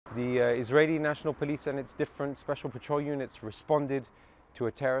The Israeli National Police and its different special patrol units responded to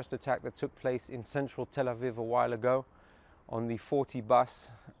a terrorist attack that took place in central Tel Aviv a while ago on the 40 bus.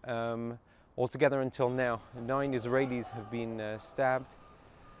 Altogether until now, 9 Israelis have been stabbed,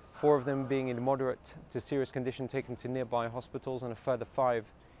 4 of them being in moderate to serious condition taken to nearby hospitals, and a further 5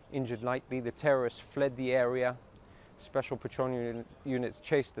 injured lightly. The terrorists fled the area. Special patrol units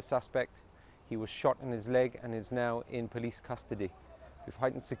chased the suspect. He was shot in his leg and is now in police custody. We've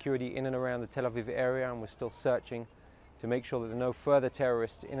heightened security in and around the Tel Aviv area, and we're still searching to make sure that there are no further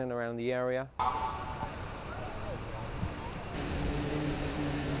terrorists in and around the area.